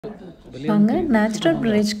வாங்க natural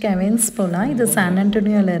bridge caverns போகலாம். இது சான்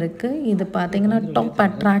ஆண்டோனியோவில் இருக்குது. இது பார்த்தீங்கன்னா டாப்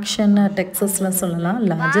அட்ராக்ஷன் டெக்ஸஸில் சொல்லலாம்.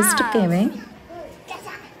 Largest haven.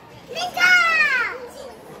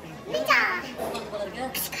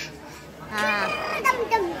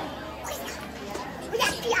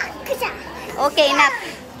 ஓகே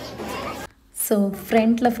ஸோ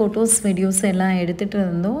ஃப்ரண்ட்டில் ஃபோட்டோஸ் வீடியோஸ் எல்லாம் எடுத்துகிட்டு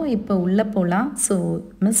இருந்தோம். இப்போ உள்ளே போகலாம். ஸோ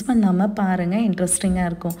மிஸ் பண்ணாமல் பாருங்கள், இன்ட்ரெஸ்டிங்காக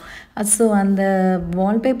இருக்கும். ஸோ அந்த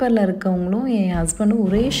வால்பேப்பரில் இருக்கவங்களும் என் ஹஸ்பண்டும்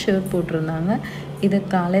ஒரே ஷர்ட் போட்டிருந்தாங்க. இது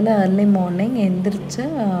காலையில் ஏர்லி மார்னிங் எந்திரிச்சு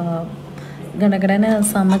கடகடன்னு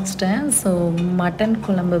சமைச்சிட்டேன். ஸோ மட்டன்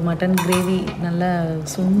குழம்பு, மட்டன் கிரேவி நல்லா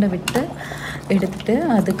சுண்டை விட்டு எடுத்துட்டு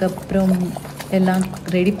அதுக்கப்புறம் எல்லாம்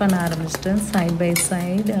ரெடி பண்ண ஆரம்பிச்சிட்டேன் சைட் பை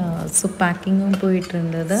சைடு. ஸோ பேக்கிங்கும் போயிட்டு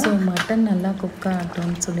இருந்தது. ஸோ மட்டன் நல்லா குக்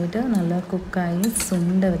ஆகட்டும்னு சொல்லிவிட்டு நல்லா குக் ஆகி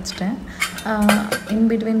சுண்டை வச்சுட்டேன். இன்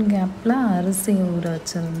பிட்வீன் கேப்பில் அரிசி ஊற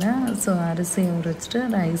வச்சுருந்தேன். ஸோ அரிசி ஊற வச்சுட்டு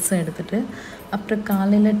ரைஸ் எடுத்துகிட்டு அப்புறம்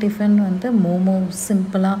காலையில் டிஃபன் வந்து மோமோ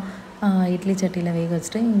சிம்பிளாக இட்லி சட்டியில் வேக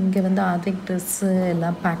வச்சுட்டு இங்கே வந்து ஆர்டிக் ட்ரெஸ்ஸு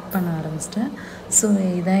எல்லாம் பேக் பண்ண ஆரம்பிச்சிட்டேன். ஸோ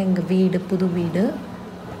இதுதான் எங்கள் வீடு, புது வீடு.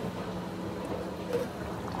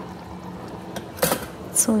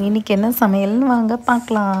 ஸோ இன்றைக்கி என்ன சமையல்னு வாங்க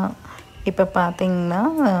பார்க்கலாம். இப்போ பார்த்திங்கன்னா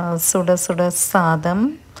சுட சுட சாதம்,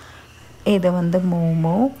 இது வந்து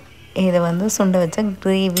மோமோ, இது வந்து சுண்ட வச்ச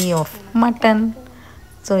gravy of mutton.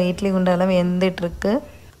 So idli குண்டாலாம் வெந்துட்டுருக்கு.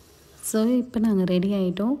 So இப்போ நாங்கள் ரெடி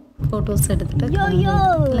ஆகிட்டோம். ஃபோட்டோஸ் எடுத்துகிட்டு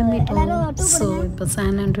கிளம்பிட்டோம். ஸோ இப்போ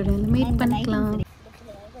சான் ஆண்டோனியோவில் மீட் பண்ணிக்கலாம்.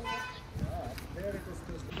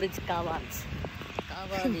 Bridge Caverns.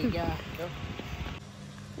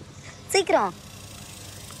 சீக்கிரம்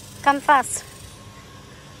come fast.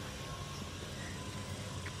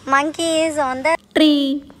 Monkey is on the tree.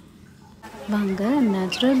 வாங்க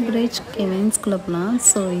நேச்சுரல் பிரிட்ஜ் கேவன்ஸ்குள்ளே போகலாம்.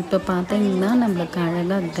 ஸோ இப்போ பார்த்தீங்கன்னா நம்மளுக்கு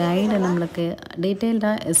அழகாக கைடை நம்மளுக்கு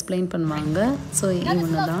டீட்டெயில்டாக எக்ஸ்பிளைன் பண்ணுவாங்க. ஸோ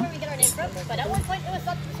இவங்க தான்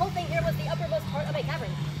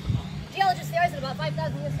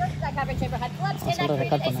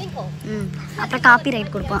அப்புறம் காப்பி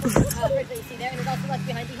ரைட் கொடுப்பான்.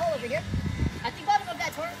 At the bottom of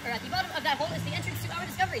that tour, or at the bottom of that hole, is the entrance to our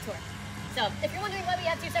discovery tour. So, if you're wondering why we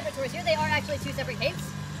have two separate tours here, they are actually two separate caves.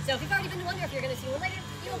 So, if you've already been to one, or if you're going to see one later,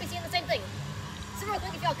 you won't be seeing the same thing. So, real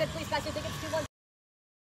quick, if y'all could please pass your tickets to one.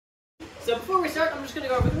 So, before we start, I'm just going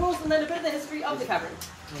to go over the rules and then a bit of the history of the cavern.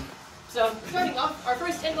 So, starting off, our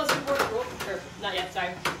first and most important rule, or not yet,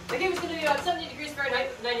 sorry. The cave is going to be about 70 degrees Fahrenheit,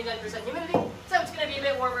 99% humidity. So, it's going to be a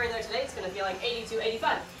bit warmer in there today. It's going to feel like 82,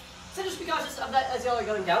 85. So, just be cautious of that as y'all are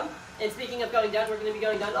going down. And speaking of going down, we're going to be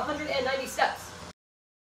going down 190 steps.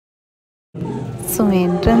 So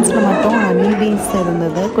என்ட்ரன்ஸில் மட்டும் அனிபீஸ்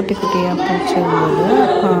இருந்தது, குட்டி குட்டியாக பூச்சி இருந்தது.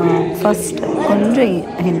 First கொஞ்சம்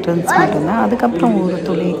entrance மட்டும்தான், அதுக்கப்புறம் ஒரு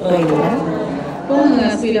துளி கூட இல்லை.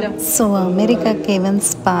 ஸோ அமெரிக்கா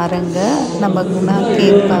கேவன்ஸ் பாருங்கள். நம்ம குணா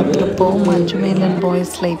கேவ் பார்த்துருப்போம், மஞ்சுமேலன்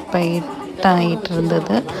பாய்ஸில் இப்போ ஆகிட்டு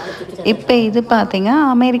இருந்தது. இப்போ இது பார்த்தீங்க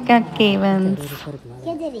அமெரிக்கா கேவன்ஸ்.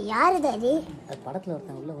 யாரு தாடி படத்துல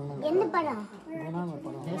ஒருத்தன் உள்ள போனா என்ன படம்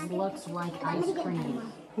This looks like ice cream.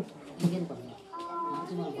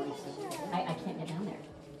 I can't get down there.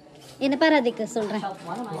 என்ன பாரு அதுக்கு சொல்றேன்.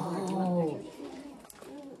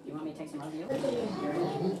 You want me to take some of you?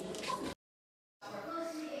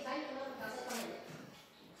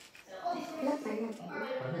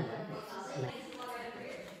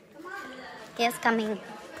 Yes, coming.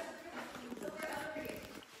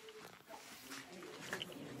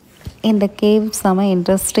 இந்த கேவ் செம்ம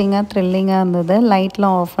இன்ட்ரெஸ்டிங்காக த்ரில்லிங்காக இருந்தது.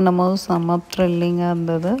 லைட்லாம் ஆஃப் பண்ணும்போது செம்ம த்ரில்லிங்காக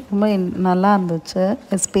இருந்தது. ரொம்ப நல்லா இருந்துச்சு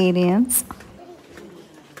experience.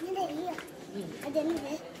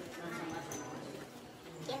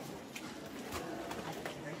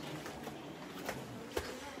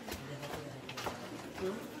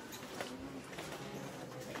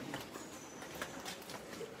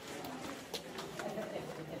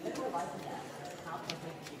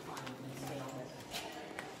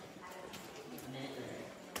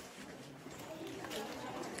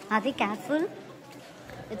 Are they careful?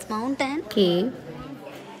 It's mountain. Cave.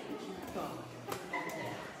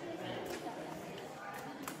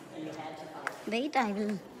 Wait, I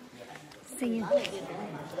will see.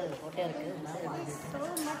 So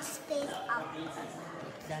much space up.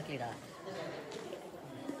 Exactly da.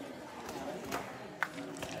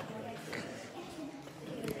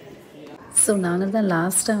 So நாங்கள் தான்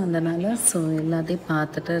லாஸ்ட்டாக வந்தனால ஸோ எல்லாத்தையும்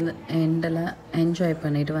பார்த்துட்டு எண்டில் என்ஜாய்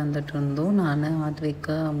பண்ணிட்டு வந்துட்டு இருந்தோம். நான்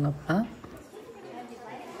ஆத்விக்கு அவங்க அப்பா.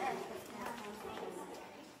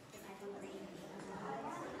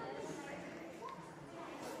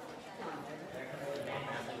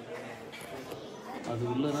 அது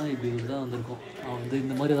உள்ளதான் இப்படி தான் வந்திருக்கோம். அவன்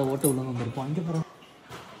இந்த மாதிரி ஏதாவது ஓட்ட உள்ள வந்துருப்போம். அங்கே போகிறோம்.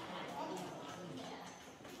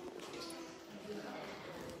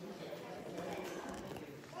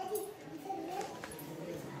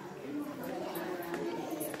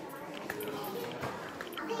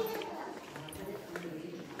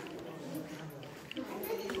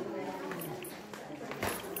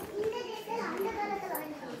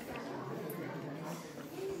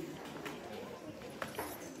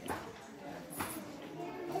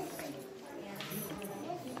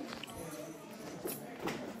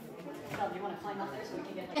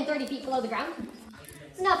 And 30 feet below the ground.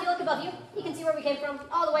 So now if you look above you, you can see where we came from,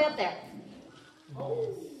 all the way up there.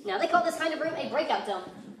 Now they call this kind of room a breakout dome.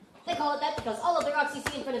 They call it that because all of the rocks you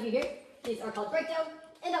see in front of you here, these are called breakdown,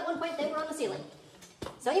 and at one point they were on the ceiling.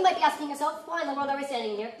 So you might be asking yourself, why in the world are we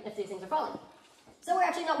standing here if these things are falling? So we're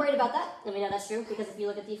actually not worried about that, and we know that's true because if you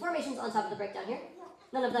look at the formations on top of the breakdown here,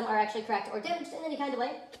 none of them are actually cracked or damaged in any kind of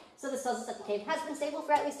way. So this tells us that the cave has been stable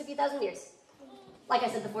for at least a few thousand years. Like I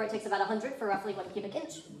said before, it takes about 100 for roughly 1 cubic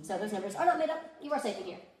inch, so those numbers are not made up, you are safe in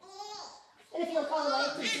here. And if you look all the way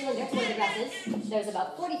to the ceiling there to where the grass is, there's about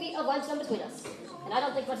 40 feet of limestone between us, and I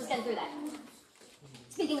don't think much is getting through that.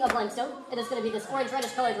 Speaking of limestone, it is going to be this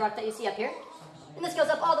orange-reddish colored rock that you see up here, and this goes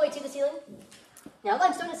up all the way to the ceiling. Now,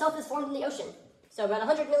 limestone itself is formed in the ocean, so about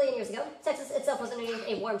 100 million years ago, Texas itself was underneath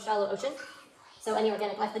a warm, shallow ocean, so any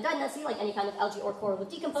organic life that died in that sea, like any kind of algae or coral,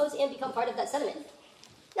 would decompose and become part of that sediment.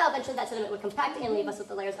 Now, eventually that sediment would compact and leave us with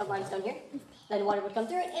the layers of limestone here. Then water would come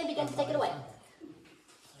through it and begin to take it away.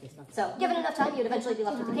 So, given enough time, you'd eventually be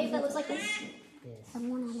left with a cave that looks like this.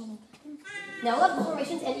 Now, a lot of the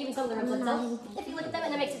formations and even some of the rooms themselves, if you look at them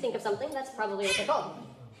and it makes you think of something, that's probably what they're called.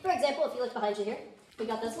 For example, if you look behind you here,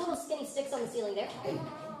 we've got those little skinny sticks on the ceiling there. And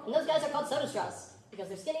those guys are called soda straws, because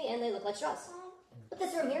they're skinny and they look like straws. But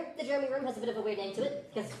this room here, the Jeremy room, has a bit of a weird name to it,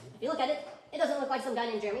 because if you look at it, it doesn't look like some guy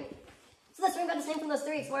named Jeremy. So this room got its name from those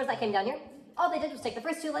 3 explorers that came down here. All they did was take the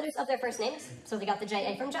first 2 letters of their first names, so they got the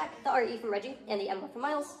J-A from Jack, the R-E from Reggie, and the M from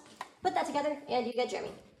Miles. Put that together, and you get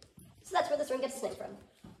Jeremy. So that's where this room gets its name from.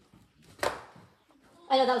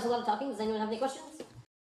 I know that was a lot of talking. Does anyone have any questions?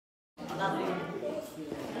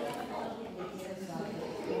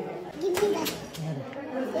 Give me that.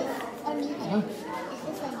 Or me. Is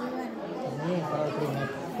this what you want?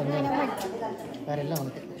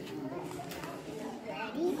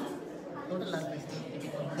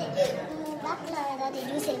 Black ஏதாவது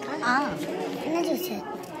juice இருக்கா? என்ன juice?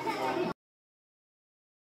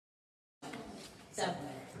 So,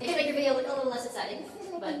 it can make your video look a little less exciting,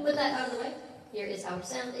 but with that out of the way, here is our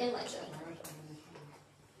sound and light show.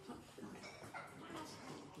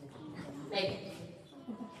 Maybe.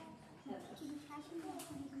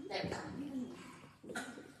 There we go.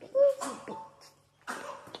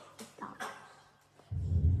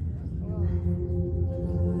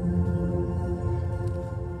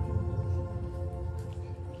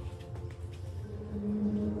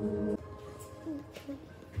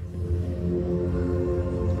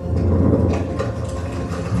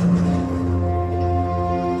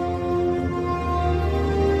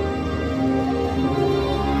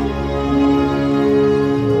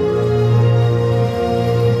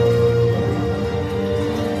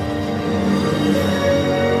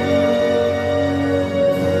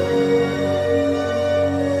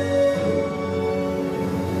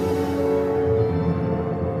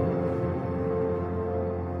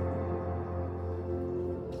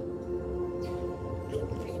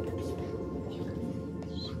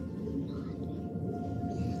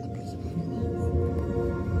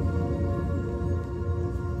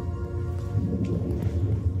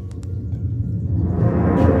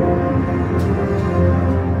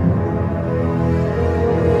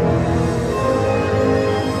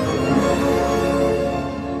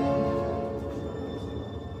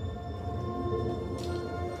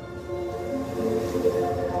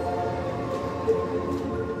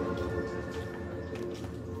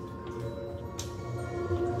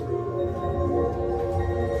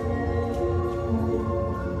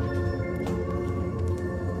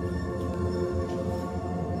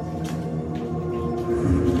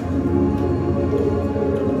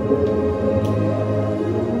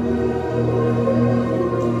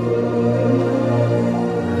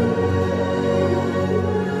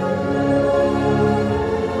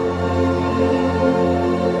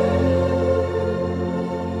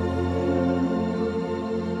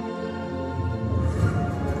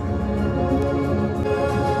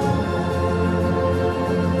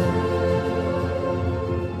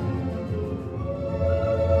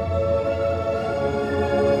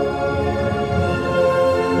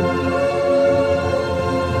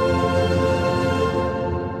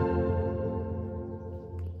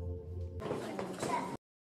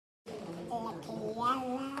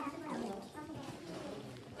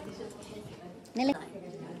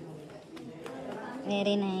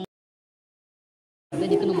 Very nice. அப்படியே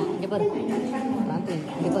நிற்கணுமா இங்கே பாரு ட்ராம்பிளின்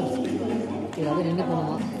இங்கே பாரு ஏதாவது நின்று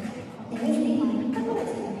போகணுமா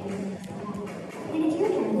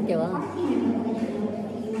ஓகேவா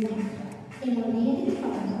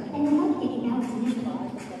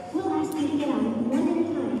We'll ask you to get on one at a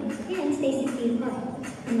time and stay 6 feet apart,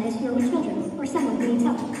 unless you're with children or someone who needs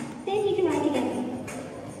help. Then you can ride together.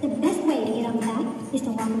 The best way to get on the back is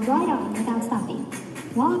to walk right on without stopping.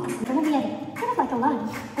 Walk in front of the other, kind of like a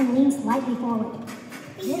lunge, and lean slightly forward.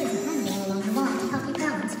 There is a handrail along the wall to help you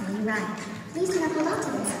balance while you ride. Please do not hold on to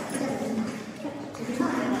this.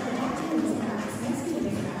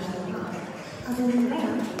 Although you're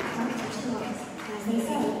around, don't touch the walls. As they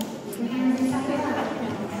say, your hands inside your body.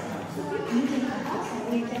 You can also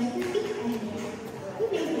wear just your feet right here. You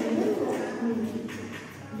may be a little more moving.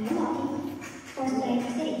 No walking, or laying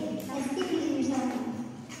sitting, as if using your cell phone.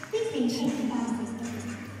 Please maintain the fastest pace.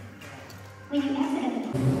 When you exit at the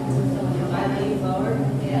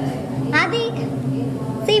Adik,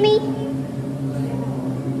 see me.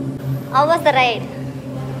 How was the ride?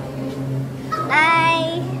 Hi.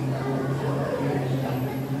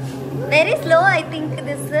 Very slow, I think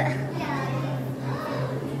this.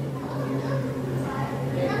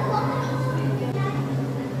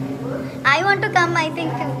 I want to come, I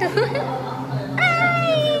think, too.